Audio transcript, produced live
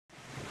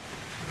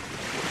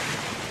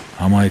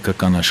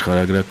համահայկական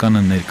աշխարհագրականը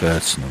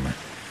ներկայացնում է։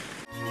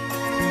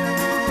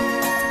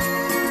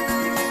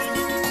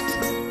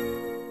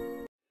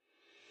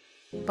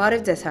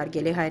 Բարև ձեզ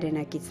հարգելի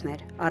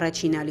հայրենակիցներ,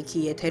 առաջին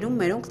ալիքի եթերում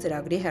մերոնք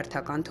ծրագրի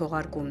հերթական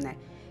թողարկումն է,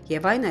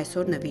 եւ այն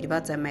այսօր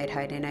նվիրված է մեր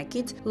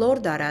հայրենակից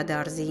լորդ Արա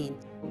Դարզիին։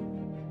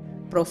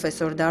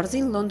 Պրոֆեսոր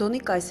Դարզին Լոնդոնի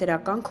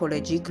կայսերական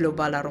քոլեջի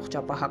գլոբալ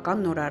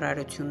առողջապահական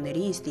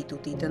նորարարությունների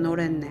ինստիտուտի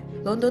տնօրենն է,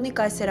 Լոնդոնի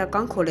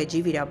կայսերական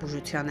քոլեջի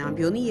վիրաբուժության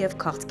ամբիոնի եւ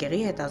քաղցկեղի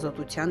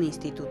հետազոտության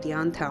ինստիտուտի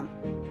անդամ։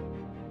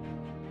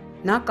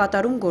 Նա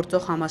կատարում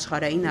գործող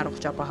համաշխարհային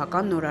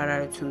առողջապահական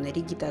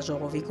նորարարությունների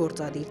գիտաժողովի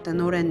գործադիր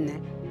տնօրենն է։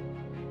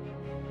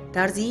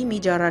 Դարզիի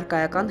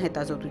միջառարկայական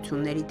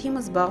հետազոտությունների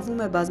թիմը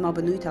զբաղվում է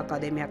բազմաբնույթ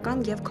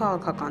ակադեմիական եւ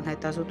քաղաքական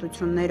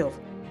հետազոտություններով։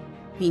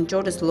 Մինչ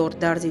օրս լորդ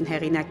Դարզին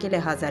հեղինակել է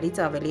 1000-ից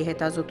ավելի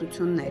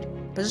հետազոտություններ,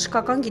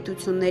 բժշկական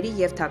գիտությունների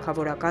եւ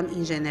թագավորական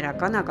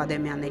ինժեներական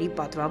ակադեմիաների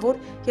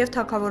պատվավոր եւ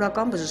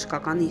թագավորական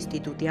բժշկական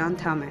ինստիտուտի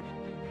անդամ է։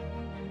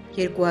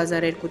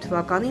 2002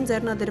 թվականին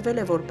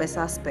ձեռնադրվել է որպես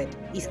ասպետ,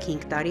 իսկ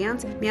 5 տարի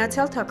անց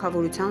Միացյալ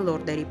Թագավորության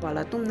լորդերի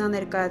պալատում նա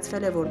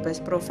ներկայացվել է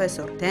որպես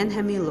պրոֆեսոր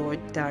Denhamի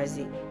լորդ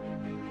Դարզի։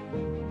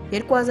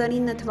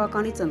 2009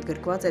 թվականից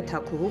ընդգրկված է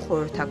Թագուհու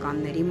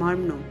խորհրդականների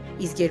մարմնում,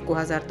 իսկ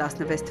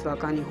 2016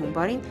 թվականի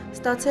հունվարին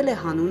ստացել է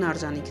հանուն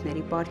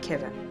արժանինքների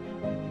պարգևը։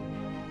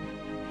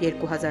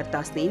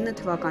 2019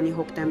 թվականի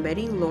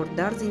հոկտեմբերին լորդ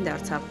Դարզին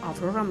դարձավ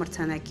Ավրորա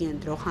մրցանակի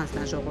ընտրող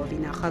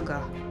հանձնաժողովի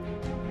նախագահ։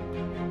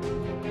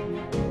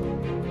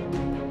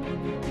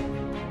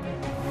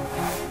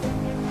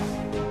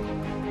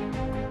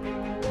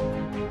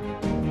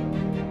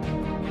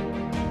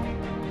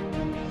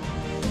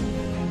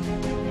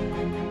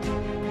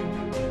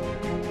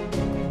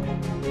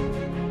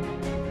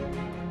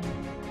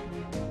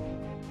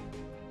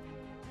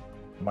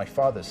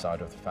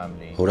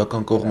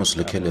 Հորական կողմս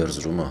լքել է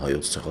Էրզրումը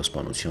հայոց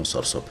ցեղասպանության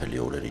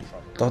սարսափելի օրերին։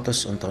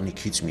 Տատս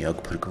ընտանիքից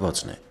միակ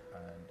փրկվածն է։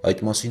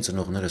 Այդ մասին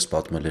ծնողներս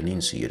պատմել են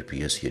ինձ, երբ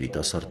ես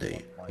երիտասարդ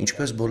էի։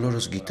 Ինչպես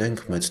բոլորս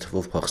գիտենք, մեծ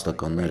թվով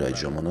փախստականներ այդ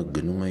ժամանակ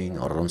գնում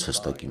էին առանց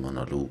հստակ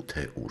իմանալու,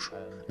 թե ուր։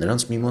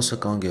 Նրանց մի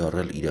մասը կանգ է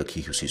առել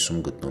Իրաքի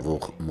հյուսիսում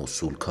գտնվող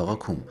Մոսուլ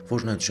քաղաքում,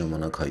 որն այդ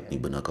ժամանակ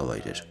հայտնի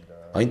բնակավայր էր։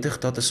 Այնտեղ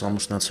տատս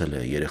ամուսնացել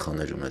է,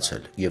 երեխաներ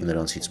ունեցել, եւ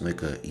նրանցից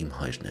մեկը իմ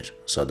հայրն էր։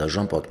 Սա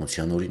դաժան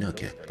պատմության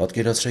օրինակ է։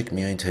 Պատկերացրեք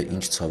միայն, թե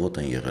ինչ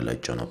ցավոտ են եղել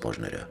այդ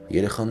ճանապարհները։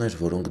 Երեխաներ,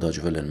 որոնք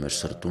դաջվել են մեր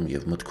սրտում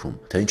եւ մտքում,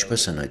 թե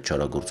ինչպես են այդ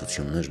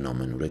չարագործություններն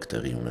ամենուրեք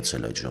տեղի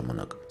ունեցել այդ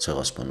ժամանակ։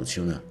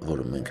 Ցեղասպանությունը,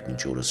 որը մենք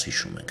մինչ օրս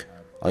հիշում ենք։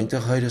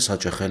 Այնտեղ հայրս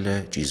հաճախել է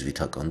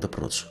ճիզվիթական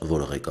դպրոց,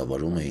 որը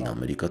ղեկավարում էին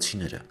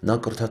ամերիկացիները։ Նա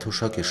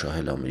կրթաթոշակ է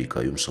շահել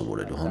Ամերիկայում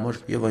սովորելու համար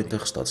եւ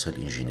այնտեղ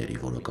ստացել ինժեների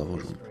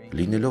որակավորում։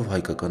 Լինելով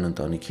հայկական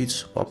ընտանիքից,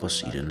 պապս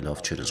իրեն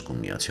լավ չէր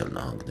զգում Միացյալ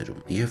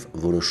Նահանգներում եւ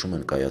որոշում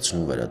են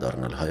կայացնում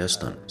վերադառնալ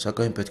Հայաստան,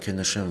 սակայն պետք է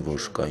նշեմ,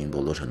 որ կային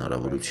բոլոր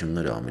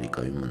հնարավորությունները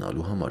Ամերիկայում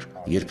մնալու համար։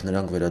 Երբ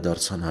նրանք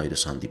վերադարձան,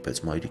 հայրս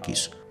հանդիպեց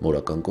մայրիկիս։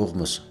 Մորական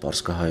կողմս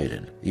պարսկահայեր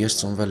են։ Ես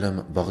ծնվել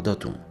եմ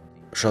Բաղդադում։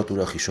 Շատ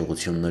ուրախ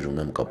հիշողություններ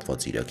ունեմ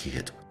կապված Իրաքի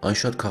հետ։ Այն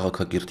շատ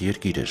քաղաքակիրթ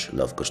երկիր էր,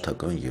 լավ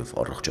կրթական եւ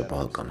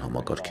առողջապահական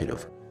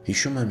համակարգերով։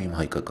 Հիշում եմ իմ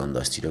հայկական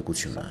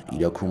դաստիարակությունը։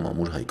 Իրաքում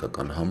ամուր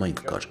հայկական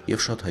համայնք կար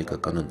եւ շատ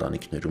հայկական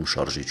ընտանիքներում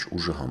շարժիչ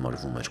ուժը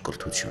համարվում էր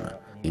կրթությունը։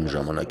 Իմ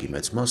ժամանակի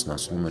մեծ մասն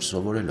անցնում էր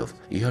սովորելով։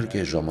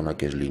 Իհարկե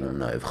ժամանակ էր լինում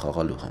նաեւ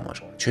խաղալու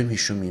համար։ Չեմ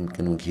հիշում իմ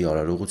կնունքի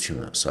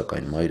արարողությունը,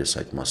 սակայն մայրս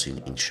այդ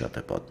մասին ինձ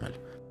շատ է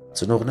պատմել։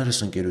 Ծնողներս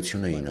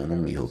ընկերություն էին անում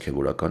մի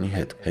հոգևորականի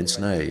հետ, հենց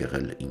նա է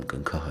եղել իմ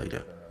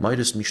կնքահայրը։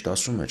 Մայրս միշտ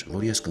ասում էր,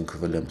 որ ես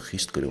կնքվել եմ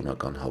խիստ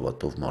կրոնական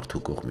հավատով մարդու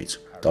կողմից։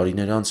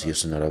 Տարիներ անց ես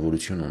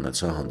հնարավորություն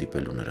ունեցա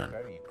հանդիպելու նրան։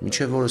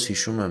 Մինչև օրս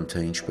հիշում եմ, թե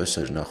ինչպես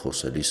էր նա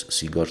խոսելիս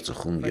սիգար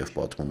ծխում եւ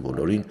պատմում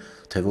բոլորին,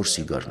 թե որ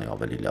սիգարն է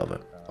ավելի լավը։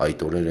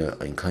 Այդ օրերը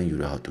այնքան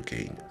յուրահատուկ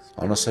էին։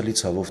 Անասելի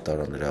ցավով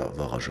տարա նրա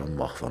վաղաժամ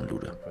մահվան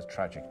լուրը։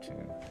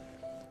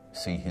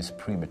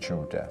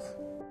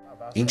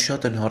 Ինչ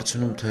շատ են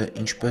հարցնում, թե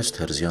ինչպես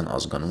Թերզյան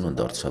ազգանունը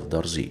դարձավ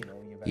Դարզի։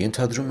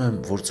 Ենթադրում եմ,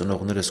 որ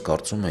ծնողներս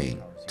կարծում էին,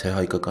 թե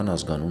հայկական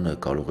ազգանունը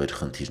կարող էր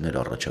խնդիրներ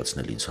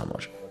առաջացնել ինձ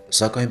համար։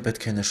 Սակայն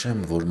պետք է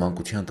նշեմ, որ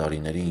մանկության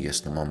տարիներին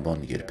ես նման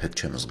բան երբեք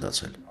չեմ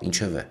զգացել։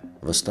 Ինչևէ,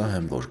 վստահ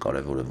եմ, որ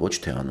կարևորը ոչ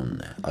թե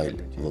անունն է,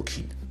 այլ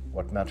ոգին։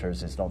 What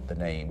matters is not the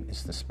name,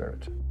 it's the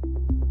spirit.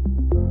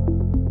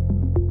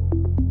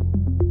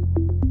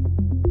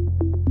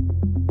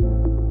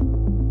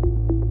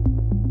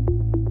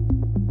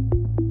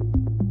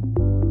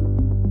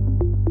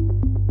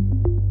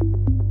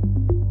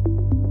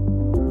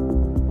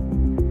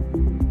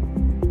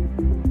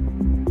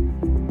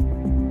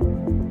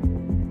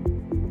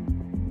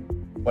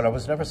 Well, I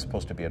was never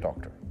supposed to be a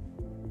doctor.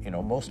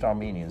 Most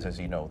Armenians, as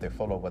you know, they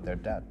follow what their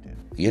dad did.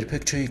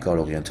 Երբեք չէի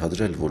կարող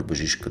ենթադրել, որ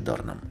բժիշկ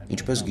կդառնամ։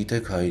 Ինչպես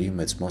գիտեք, հայերի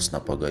մեծ մասն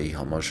ապագայի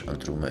համար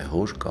ընտրում է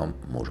հոր կամ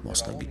մոր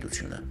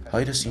մասնագիտությունը։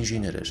 Հայրս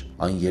ինժեներ էր։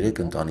 Այն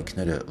 3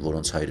 ընտանիքները,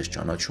 որոնց հայրս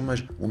ճանաչում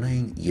էր,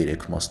 ունեին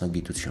 3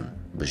 մասնագիտություն՝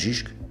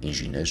 բժիշկ,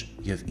 ինժեներ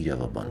եւ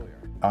իրավաբան։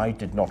 I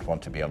did not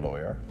want to be a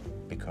lawyer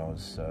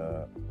because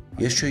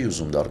Ես չէի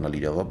ուզում դառնալ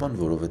իրավաբան,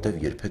 որովհետև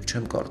երբեք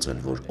չեմ կարծել,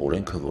 որ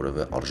օրենքը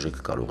որևէ արժեք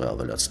կարող է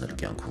ավելացնել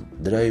կյանքում։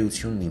 Դրա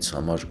էությունն ինձ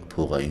համար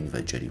փողային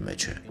վեճերի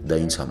մեջ է։ Դա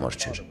ինձ համար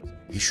չէր։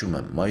 Հիշում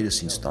եմ, մայրս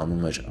ինձ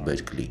տանում էր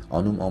Բերկլի,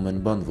 անում ամեն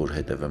բան, որ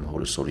հետևեմ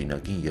հորս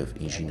օրինակին եւ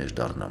ինժեներ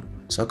դառնամ։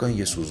 Սակայն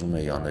ես ուզում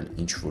էի անել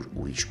ինչ-որ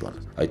ուրիշ բան։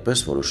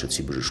 Այդպես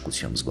որոշեցի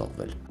բժշկությամբ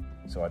զբաղվել։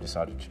 So I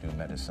decided to do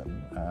medicine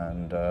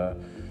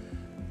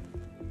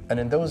and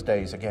in those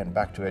days again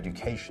back to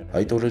education.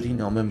 Այդ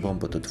օրերին ամեն բան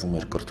պատտվում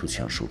էր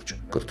կրթության շուրջ։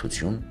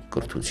 Կրթություն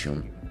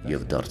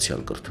եւ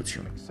դարձյալ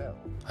կրթություն։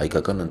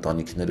 Հայկական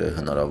ընտանիքները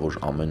հնարավոր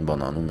ամեն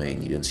բան անում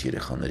էին իրենց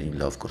երեխաներին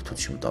լավ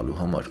կրթություն տալու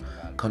համար,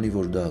 քանի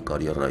որ դա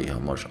կարիերայի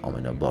համար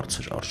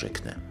ամենաբարձր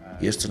արժեքն է։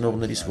 Ես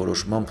ծնողներիս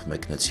որոշմամբ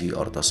մեկնեցի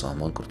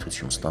արտասահման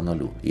կրթություն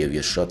ստանալու եւ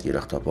ես շատ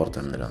երախտապարտ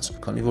եմ նրանց,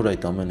 քանի որ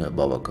այդ ամենը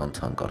բավական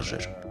թանկարժ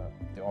էր։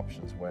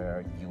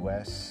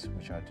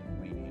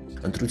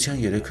 Ընտրության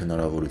 3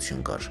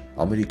 հնարավորություն կար՝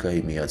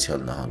 Ամերիկայի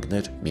Միացյալ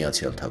Նահանգներ,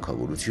 Միացյալ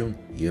Թագավորություն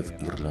եւ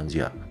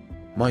Իռլանդիա։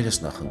 Մայրս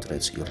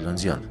նախընտրեց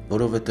Իռլանդիան,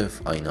 որովհետև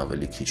այն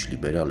ավելի քիչ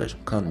լիբերալ էր,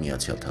 քան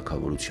Միացյալ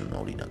Թագավորությունն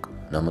օրինակ։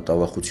 Նա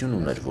մտավախություն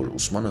ուներ, որ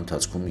ուսման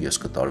ընթացքում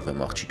ես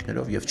կտարվեմ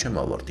աղջիկներով եւ չեմ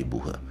ավարտի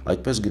բուհը։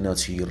 Այդպես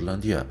գնացի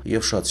Իռլանդիա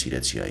եւ շատ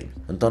սիրեցի այն։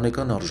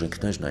 Ընտանեկան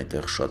արժեքներն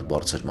այնտեղ շատ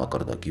բարձր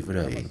մակարդակի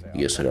վրա էին։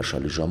 Ես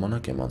հրաշալի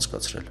ժամանակ եմ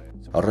անցկացրել։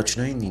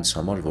 Առաջնային ինձ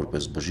համար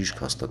որպես բժիշկ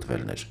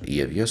հաստատվելն էր,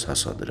 եւ ես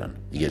հասա դրան,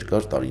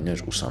 երկար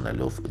տարիներ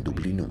ուսանելով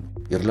Դուբլինում։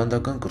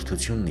 Իռլանդական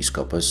կրթությունն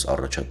իսկապես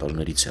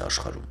առաջատարներից է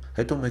աշխարհում։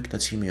 Հետո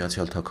մեկնեցի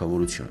Միացյալ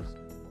Թագավորություն։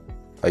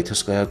 Այդ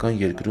հսկայական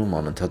երկրում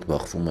անընդհատ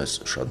բախվում ես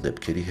շատ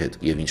դեպքերի հետ,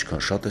 եւ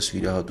ինչքան շատ ես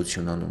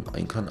վիրահատություն անում,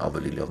 այնքան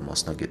ավելի լավ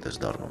մասնագետ ես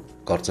դառնում։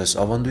 Կարծես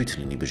ավանդույթ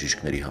լինի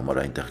բժիշկների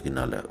համար այնտեղ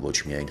գնալը, ոչ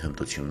միայն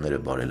հմտությունները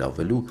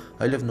բարելավելու,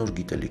 այլև նոր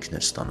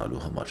գիտելիքներ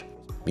ստանալու համար։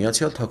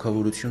 Միացյալ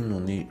Թագավորությունն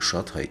ունի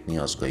շատ հայտնի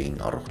ազգային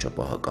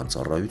առողջապահական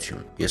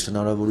ծառայություն։ Ես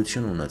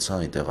հնարավորություն ունեցա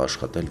այնտեղ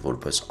աշխատել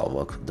որպես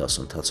ավագ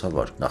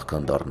դասընթացավար,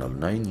 նախքան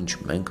դառնալն այն, ինչ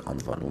մենք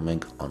անվանում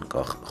ենք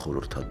անկախ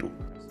խորհրդատու։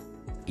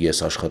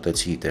 Ես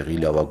աշխատեցի տեղի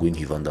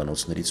լավագույն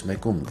հիվանդանոցներից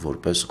մեկում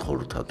որպես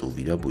խորհրդատու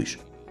վիրաբույժ։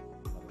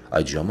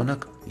 Այդ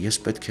ժամանակ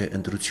ես պետք է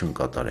ընտրություն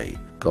կատարեի,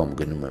 կամ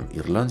գնում եմ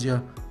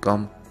Իռլանդիա,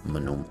 կամ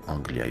մնում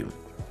Անգլիայում։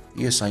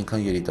 Ես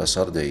այնքան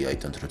երիտասարդ էի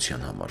այդ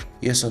ընտրության համար։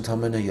 Ես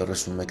ընդամենը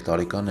 31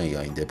 տարեկան էի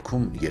այն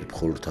դեպքում, երբ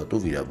խորհրդատու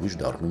վիրաբույժ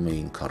դառնում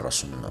էին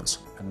 40-անց։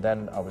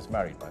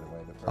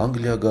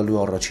 Անգլիա գալու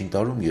առաջին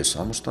տարում ես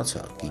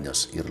ամուսնացա,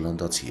 կինս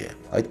իռլանդացի է։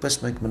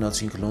 Այդպես մենք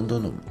մնացինք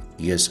Լոնդոնում։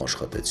 Ես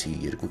աշխատեցի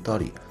 2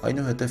 տարի,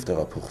 այնուհետև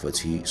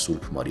տեղափոխվեցի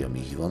Սուրբ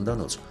Մարիամի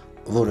հիվանդանոց,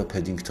 որը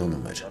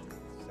Փեդինգթոնում էր։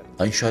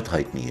 Այն շատ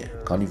հայտնի է,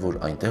 քանի որ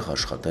այնտեղ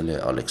աշխատել է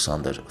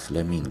Ալեքսանդր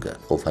Ֆլեմինգը,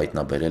 ով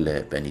հայտնաբերել է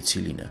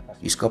պենիցիլինը։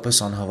 Իսկապես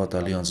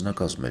անհավատալի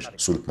անձնակազմ էր։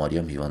 Սուրբ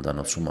Մարիամ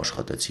հիվանդանոցում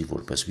աշխատեցի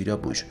որպես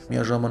վիրաբույժ։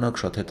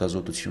 Միաժամանակ շատ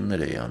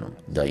հետազոտություններ էի անում։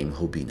 Դա իմ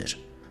հոբին էր։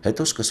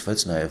 Հետո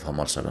սկսվեց նաև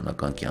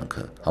համալսարանական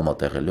կյանքը,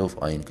 համատեղելով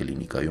այն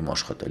կլինիկայում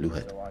աշխատելու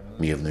հետ։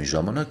 Միևնույն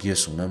ժամանակ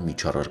ես ունեմ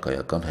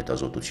միջառարկայական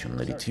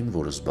հետազոտությունների թիմ,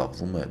 որը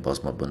զբաղվում է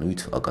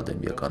բազմաբնույթ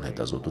ակադեմիական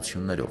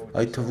հետազոտություններով,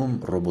 այդ թվում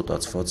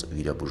ռոբոտացված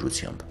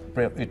վիրաբուժությամբ։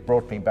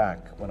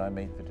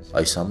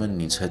 Այս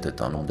ամենն ինձ հետ է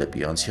տանում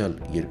դեպի անցյալ,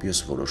 երբ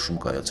ես որոշում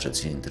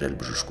կայացրեցի ընտրել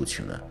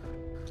բժշկությունը։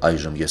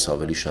 Այժմ ես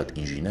ավելի շատ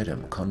ինժեներ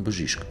եմ, քան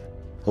բժիշկ։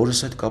 Հորս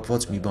հետ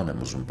կապված մի բան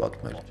եմ ուզում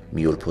պատմել։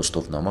 Մի օր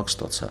փոստով նամակ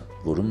ստացա,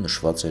 որում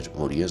նշված էր,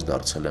 որ ես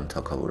դարձել եմ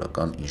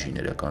Թագավորական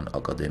ինժեներական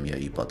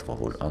ակադեմիայի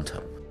պատվավոր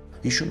անդամ։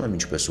 Հիշում եմ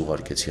ինչպես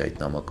ուղարկեցի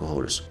այդ նամակը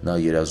հորս։ Նա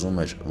երազում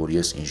էր, որ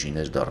ես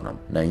ինժեներ դառնամ։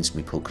 Նա ինձ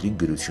մի փոքրիկ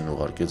գրություն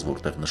ուղարկեց,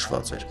 որտեղ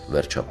նշված էր.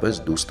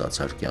 «Վերջապես դու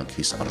ստացար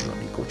կյանքիս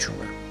արժանի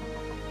կոչումը»։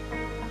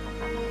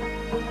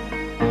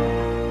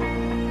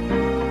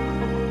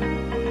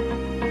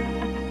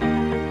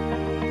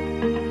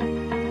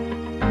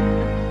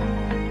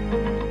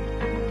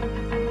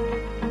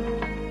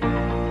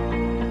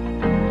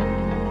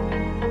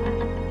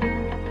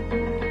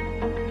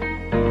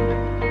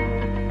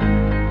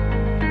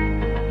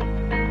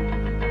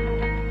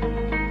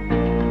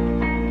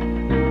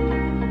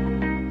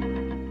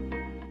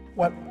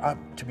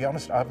 To be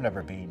honest, I've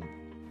never been.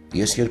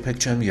 Ես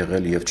երբեք չեմ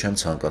եղել եւ չեմ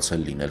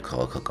ցանկացել լինել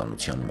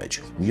քաղաքականության մեջ։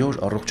 Մի օր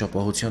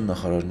առողջապահության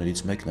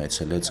նախարարներից մեկն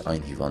այցելեց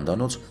այն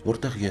հիվանդանոց,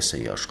 որտեղ ես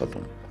էի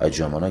աշխատում։ Այդ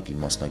ժամանակ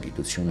իմ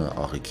մասնագիտությունը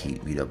աղիքի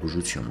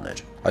վիրաբուժությունն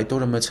էր։ Այդ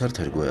օրը մեծ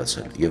հերթ էր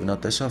գոյացել եւ նա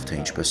տեսավ, թե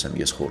ինչպես եմ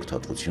ես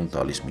խորհրդատվություն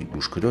տալիս մի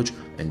բուժքրոջ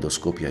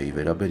էնդոսկոպիայի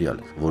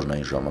վերաբերյալ, որն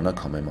այն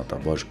ժամանակ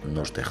համեմատաբար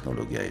նոր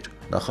տեխնոլոգիա էր։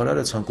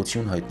 Նախարարը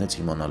ցանկություն հայտնեց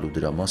իմանալու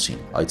դրա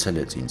մասին,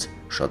 այցելեց ինձ,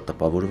 շատ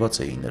տպավորված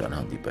էի նրան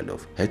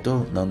հանդիպելով։ Հետո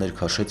նա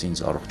ներքաշեց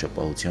ինձ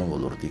առողջապահության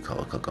ոլորտի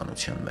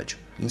քաղաքականության մեջ։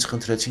 Ինձ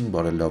խնդրեցին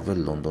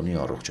բարելավել Լոնդոնի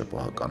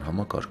առողջապահական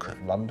համակարգը։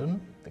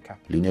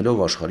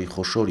 Լինելով աշխարհի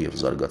խոշոր եւ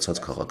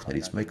զարգացած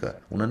քաղաքներից մեկը,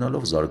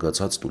 ունենալով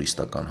զարգացած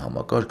տուրիստական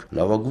համակարգ,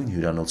 լավագույն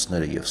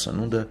հյուրանոցները եւ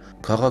սնունդը,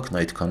 քաղաքն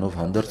այդքանով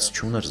հանդերձ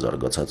չուներ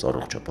զարգացած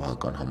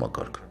առողջապահական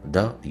համակարգ։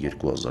 Դա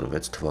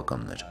 2006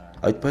 թվականն էր։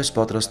 Այդպես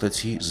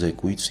պատրաստեցի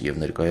զեկույց եւ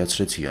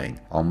ներկայացրեցի այն։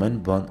 Ամեն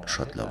բան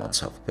շատ լավ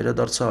անցավ։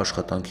 Վերադարձա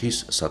աշխատանքիս,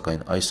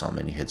 սակայն այս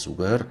ամենի հետ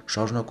զուգահեռ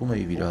շարունակում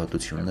էի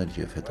վիրահատություններ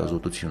եւ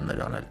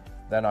հետազոտություններ անել։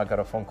 Then I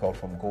got a phone call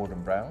from Gordon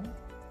Brown.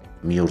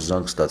 Մի օր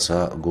զանգ ստացա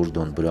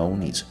Գորդոն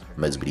Բրաունից,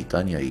 Մեծ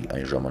Բրիտանիայի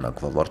այն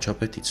ժամանակվա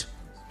վարչապետից։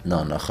 Նա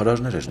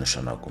նախարարներ էր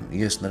նշանակում,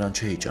 ես նրան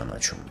չէի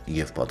ճանաչում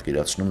եւ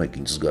պատկերացնում եք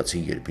ինչ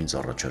զգացի, երբ ինձ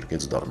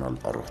առաջարկեց դառնալ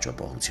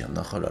առողջապահության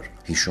նախարար։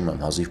 Հիշում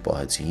եմ հազիվ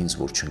պահեցի ինձ,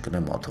 որ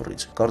չընկնեմ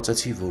աթոռից։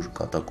 Կարծեցի, որ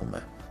կատակում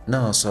է։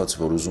 Նա ասաց,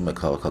 որ ուզում է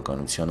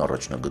քաղաքականության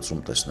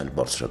առաջնագծում տեսնել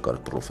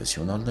բարձրակարգ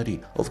պրոֆեսիոնալների,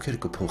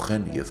 ովքեր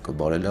կփոխեն եւ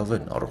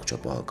կբարելավեն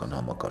առողջապահական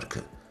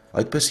համակարգը։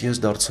 Այդպես ես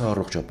դարձա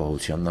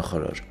առողջապահության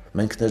նախարար։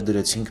 Մենք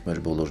ներդրեցինք մեր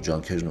բոլոր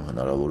ջանքերն ու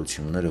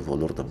հնարավորությունները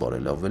ոլորտը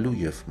բարելավելու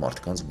եւ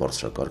մարդկանց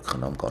բարձրակարգ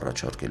խնամք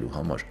առաջարկելու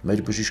համար։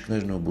 Մեր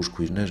բժիշկներն ու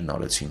բուժքույրներն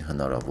արեցին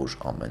հնարավոր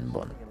ամեն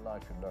բան։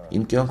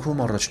 Իմ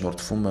կյանքում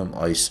առաջնորդվում եմ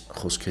այս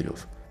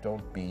խոսքերով.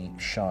 Don't be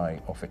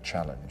shy of a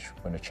challenge.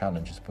 When a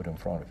challenge is put in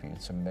front of you,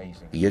 it's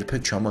amazing.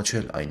 Երբեք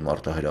չամաչել այն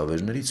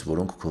մարտահրավերներից,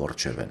 որոնք քո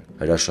առջև են։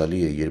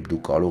 Հրաշալի է, երբ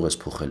դու կարող ես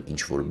փոխել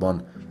ինչ-որ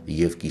բան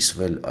եւ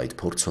կիսվել այդ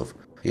փորձով։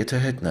 Եթե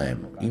հետ նայեմ,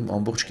 իմ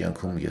ամբողջ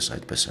կյանքում ես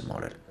այդպես եմ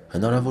արել։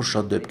 Հնարավոր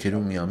շատ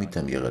դեպքերում միամիտ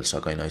եմ եղել,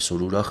 սակայն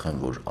այսօր ուրախ եմ,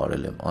 որ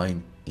արել եմ այն,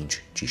 ինչ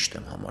ճիշտ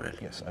եմ համարել։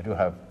 Yes, I do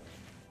have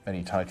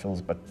many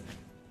titles, but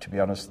to be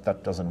honest,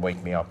 that doesn't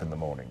wake me up in the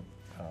morning.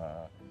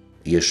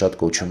 Ես շատ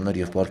կոչումներ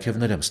եւ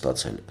պարգևներ եմ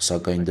ստացել,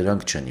 սակայն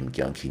դրանք չեն իմ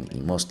կյանքին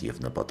իմաստ եւ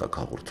նպատակ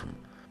հաղորդում։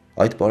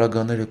 Այդ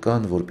պարագաները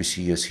կան,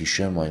 որպեսզի ես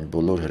հիշեմ այն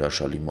բոլոր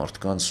հրաշալի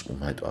մարդկանց,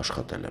 ում հետ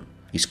աշխատել եմ։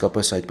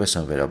 Իսկապես այդպես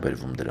եմ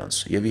վերաբերվում դրանց,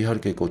 եւ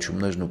իհարկե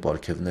կոչումներն ու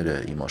պարգևները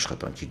իմ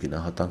աշխատանքի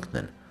գնահատանքն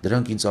են։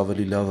 Դրանք ինձ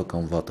ավելի լավը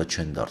կամ վատը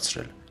չեն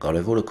դարձրել։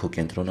 Կարևորը քո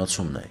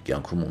կենտրոնացումն է,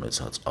 կյանքում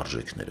ունեցած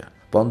արժեքները։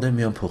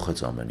 Պանդեմիան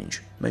փոխեց ամեն ինչ։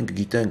 Մենք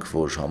գիտենք,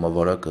 որ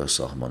համավարակը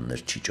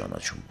սահմաններ չի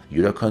ճանաչում։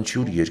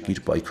 Յուրաքանչյուր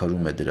երկիր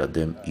պայքարում է դրա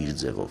դեմ իր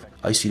ձևով։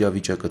 Այս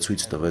իրավիճակը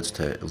ցույց տվեց,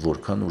 թե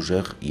որքան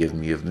ուժեղ եւ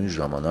միևնույն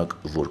ժամանակ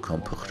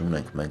որքան փխրուն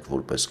ենք մենք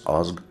որպես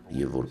ազգ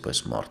եւ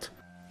որպես մարդ։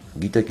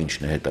 Գիտեք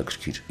ինչն է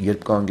հետաքրքիր,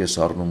 երբ կանգ ես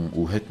առնում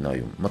ու հետ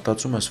նայում,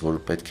 մտածում ես, որ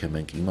պետք է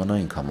մենք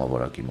իմանայինք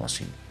համավարակի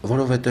մասին,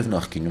 որովհետև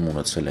նախկինում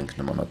ունեցել ենք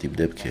նմանատիպ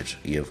դեպքեր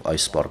եւ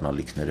այս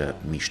սպառնալիքները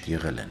միշտ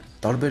եղել են։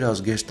 Տարբեր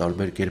ազգեր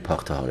տարբեր կերպ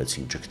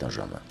հաղթահարեցին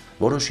ճգնաժամը։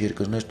 Որոշ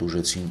երկրներ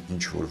տուժեցին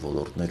ինչ-որ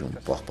ոլորտներում,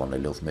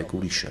 պահպանելով մեկ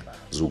ուրիշը,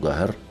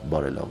 զուգահեռ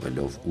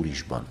բարելավելով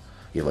ուրիշ բան,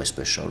 եւ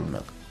այսպես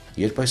շարունակ։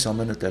 Երբ այս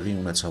ամենը տեղի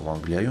ունեցավ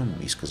Անգլիայում,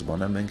 ի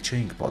սկզբանե մենք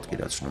չէինք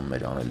պատկերացնում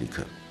մեր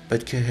անելիքը։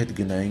 Պետք է հետ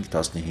գնայինք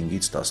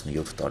 15-ից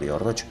 17 տարի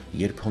առաջ,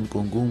 երբ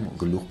Հոնկոնգում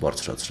գլուխ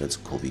բարձրացրեց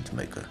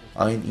COVID-1-ը։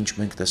 Այն, ինչ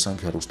մենք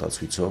տեսանք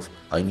հեռուստացույցով,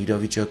 այն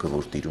իրավիճակը,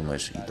 որ տիրում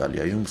էր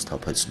Իտալիայում,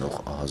 սթափեցնող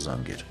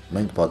ահազանգ էր։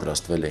 Մենք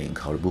պատրաստվել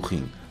էինք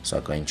հարբուխին,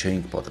 սակայն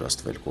չէինք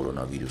պատրաստվել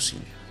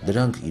կորոնավիրուսին։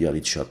 Դրանք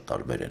իրարից շատ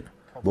տարբեր են։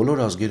 Բոլոր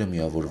ազգերը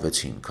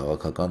միավորվեցին,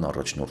 քաղաքական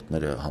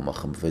առաջնորդները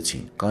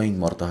համախմբվեցին,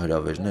 կային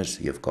մարտահրավերներ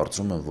եւ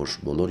կարծում եմ, որ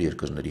բոլոր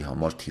երկրների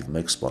համար թիվ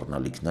 1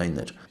 սպառնալիքն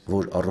այն էր,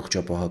 որ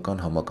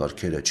առողջապահական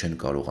համակարգերը չեն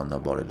կարողանա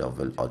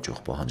բարելավել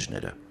աճող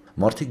պահանջները։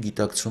 Մարդիկ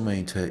գիտակցում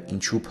էին, թե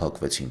ինչու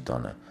փակվեցին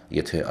տանը։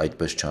 Եթե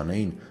այդպես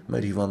չանեին,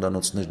 մեր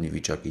հիվանդանոցներն ի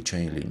վիճակի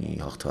չէին լինի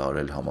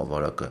հաղթահարել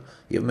համավարակը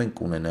եւ մենք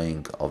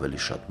կունենայինք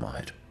ավելի շատ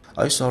մահեր։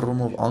 Այս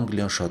առումով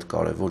Անգլիան շատ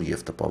կարևոր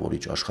եւ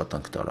տպավորիչ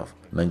աշխատանք տարավ։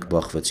 Մենք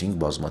բախվեցինք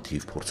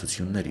բազմաթիվ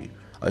փորձությունների։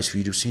 Այս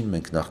վիրուսին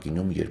մենք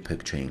նախկինում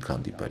երբեք չէինք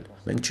հանդիպել։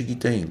 Մենք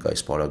չգիտեինք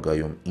այս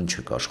պարագայում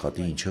ինչը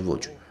կաշխատի, ինչը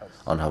ոչ։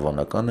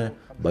 Անհավանական է,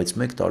 բայց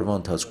 1 տարվա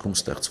ընթացքում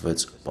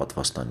ստեղծվեց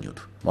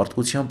պատվաստանյութ։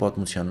 Մարդկության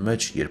պատմության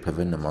մեջ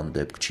երբևէ նման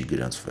դեպք չի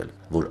գրանցվել,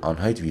 որ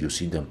անհայտ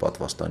վիրուսի դեմ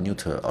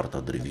պատվաստանյութը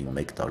արտադրվի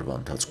 1 տարվա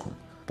ընթացքում։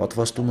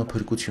 Պատվաստումը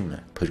փրկություն է,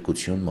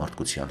 փրկություն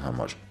մարդկության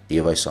համար։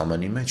 Եվ այս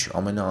ամենի մեջ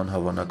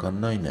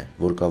ամենաանհավանականն այն է,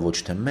 որ կա ոչ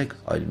թե 1,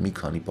 այլ մի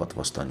քանի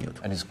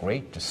պատվաստանյութ։ And it's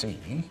great to see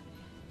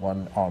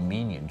one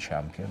Armenian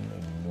champion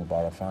in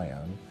Ara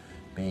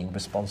being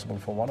responsible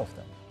for one of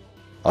them.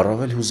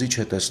 Առավել հուզիչ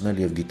է տեսնել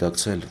եւ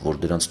գիտակցել, որ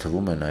դրանց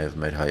թվում է նաեւ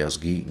մեր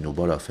հայազգի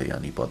Նուբար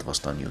Աֆեյանի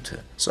պատվաստանյութը։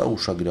 Սա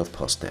ուշագրավ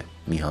փաստ է,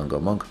 մի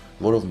հանգամանք,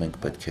 որով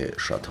մենք պետք է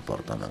շատ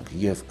հպարտանանք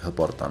եւ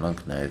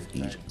հպարտանանք նաեւ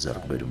իր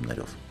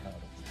ձեռքբերումներով։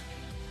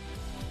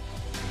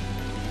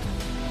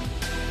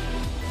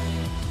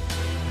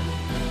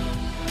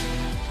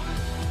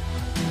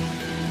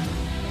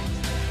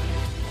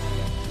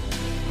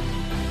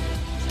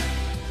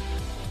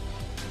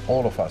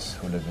 All of us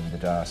who live in the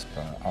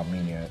diaspora,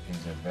 Armenia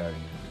is a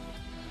very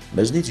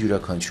Մեզնից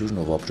յուրաքանչյուրն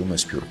ով ապրում է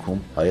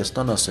Սփյուռքում,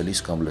 Հայաստան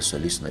ասելիս կամ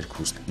լսելիս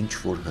ներքուստ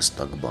ինչ-որ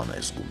հստակ բան է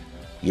զգում։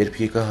 Երբ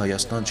եկա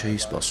Հայաստան, չէի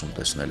սպասում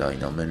տեսնել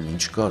այն ամենն,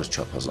 ինչ կար,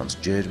 չափազանց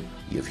ջերմ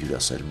եւ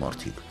հյուրասեր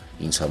մարդիկ։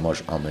 Ինձ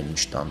համար ամեն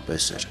ինչ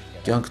տանպես էր։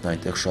 Կյանքն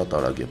այնտեղ շատ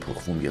արագ է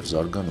փոխվում եւ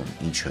զարգանում,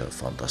 ինչը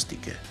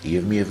ֆանտաստիկ է։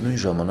 Եվ միևնույն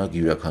ժամանակ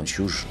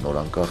յուրաքանչյուր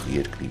նորանկախ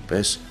երկրի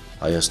պես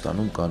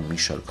Հայաստանում կան մի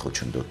շարք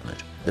խոչընդոտներ։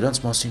 Դրանց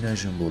մասին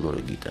այժմ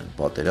բոլորը գիտեն՝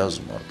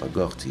 պատերազմ,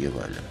 արտագաղթ եւ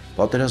այլն։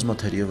 Պատերազմը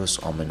թերևս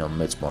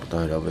ամենամեծ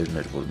մարտահրավերն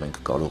էր, որ մենք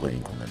կարող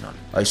էինք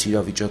ունենալ։ Այս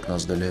իրավիճակն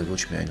ազդել է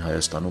ոչ միայն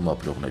Հայաստանում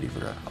ապրողների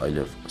վրա,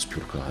 այլև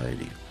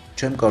սփյուռքահայերի։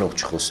 Չեմ կարող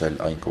չխոսել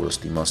այն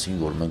կորստի մասին,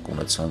 որ մենք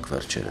ունեցանք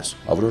վերջերս։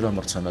 Ավրորա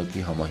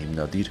մրցանակի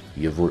համահիմնադիր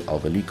եւ որ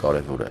ավելի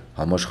կարեւոր է,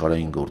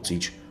 համաշխարհային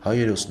գործիչ հայ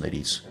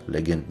հերոսներից,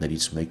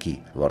 լեգենդներից մեկի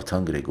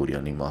Վարդան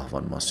Գրեգորյանի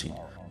մահվան մասին։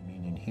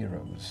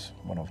 Heroes,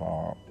 one of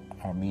our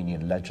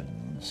Armenian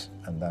legends,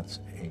 and that's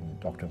in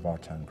Dr.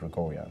 Vartan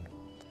Grigoryan.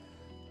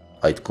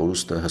 Այդ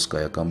կորուստը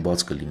հսկայական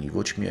բաց կլինի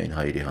ոչ միայն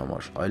հայերի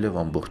համար, այլև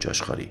ամբողջ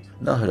աշխարհի։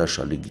 Նա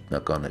հրաշալի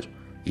գիտնական էր,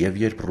 եւ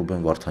երբ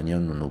Ռուբեն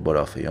Վարդանյանն ու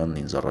Նուբար Աֆեյանն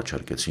ինձ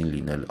առաջարկեցին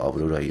լինել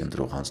Ավրորայի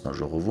ընտրող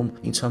հանձնաժողովում,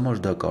 ինձ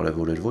համար դա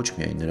կարեւոր էր ոչ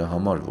միայն նրա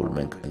համար, որ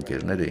մենք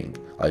ընկերներ էինք,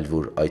 այլ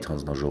որ այդ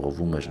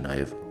հանձնաժողովում էր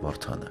նաեւ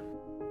Վարդանը։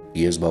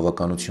 Ես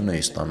բավականություն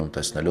էի ստանում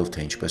տեսնելով,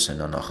 թե ինչպես է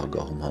նա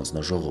նախագահում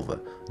հանձնաժողովը,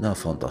 նա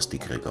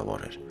ֆանտաստիկ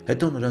ղեկավար էր։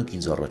 Հետո նրանք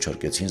ինձ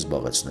առաջարկեցին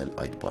զբաղեցնել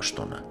այդ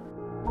պաշտոնը։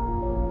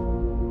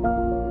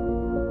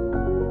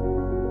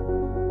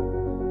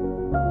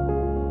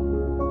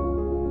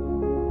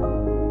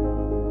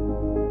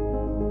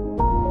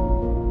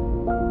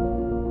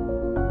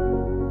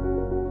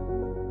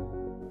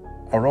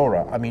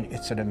 Aurora, I mean,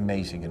 it's an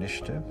amazing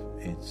initiative.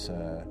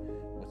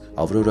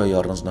 Ավրորայի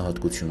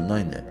առանձնահատկությունն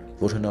այն է,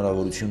 որ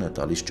հնարավորություն է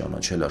տալիս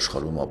ճանաչել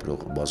աշխարհում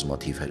ապրող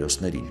բազմաթիվ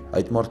հերոսներին։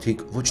 Այդ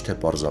մարդիկ ոչ թե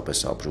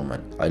պարզապես ապրում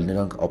են, այլ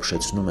նրանք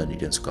ապշեցնում են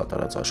իրենց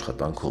կատարած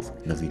աշխատանքով,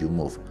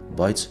 նվիրումով,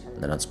 բայց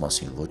նրանց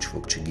մասին ոչ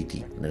ոք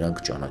չգիտի,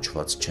 նրանք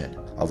ճանաչված չեն։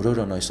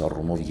 Ավրորան այս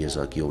առումով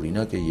եզակի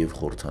օրինակ է եւ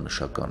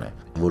խորհրդանշական է,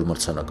 որ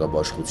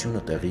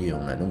մրցանակաբաշխությունը տեղի է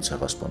ունենում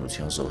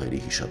ցեղասպանության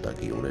զոհերի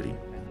հիշատակի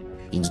օրերին։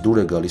 Ինձ դուր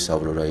է գալիս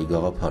Ավրորայի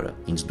գաղափարը,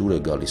 ինձ դուր է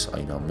գալիս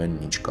այն ամենն,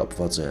 ինչ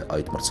կապված է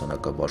այդ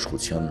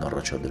մրցանակաբաշխությանն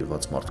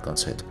առաջադրված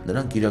մարդկանց հետ։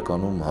 Նրանք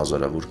իրականում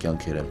հազարավոր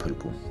կյանքեր են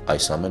փրկում։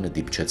 Այս ամենը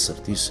դիպչեց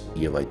սրտիս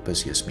եւ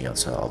այդպես ես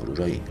միացա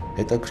Ավրորային։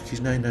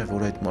 Հետաքրքիրն այն է,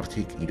 որ այդ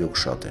մարդիկ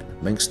իրոք շատ են։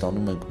 Մենք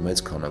ստանում ենք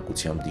մեծ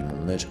քանակությամբ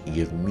դիմումներ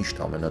եւ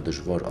միշտ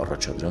ամենադժվար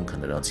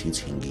առաջադրանքը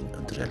նրանցից 5-ին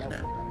ընտրելն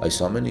է։ Այս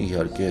ամենը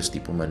իհարկե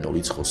ստիպում է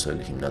նորից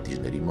խոսել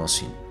հիմնադիրների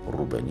մասին՝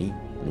 Ռուբենի,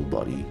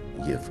 Նուբարի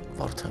եւ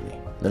Վարդանի։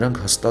 Նրանք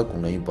հստակ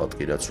ունեին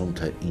պատկերացում,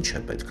 թե ինչ է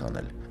պետք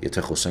անել։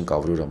 Եթե խոսենք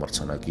Ավրորա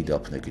մրցանակի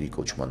դափնեկրի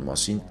կոչման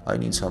մասին,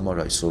 այն ինձ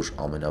համար այսօր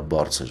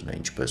ամենաբարձրն է,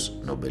 ինչպես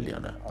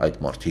Նոբելյանը։ Այդ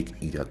մարդիկ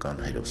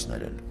իրական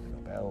հերոսներ են։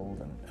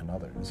 And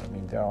others. I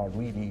mean, they are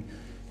really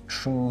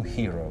true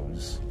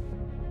heroes.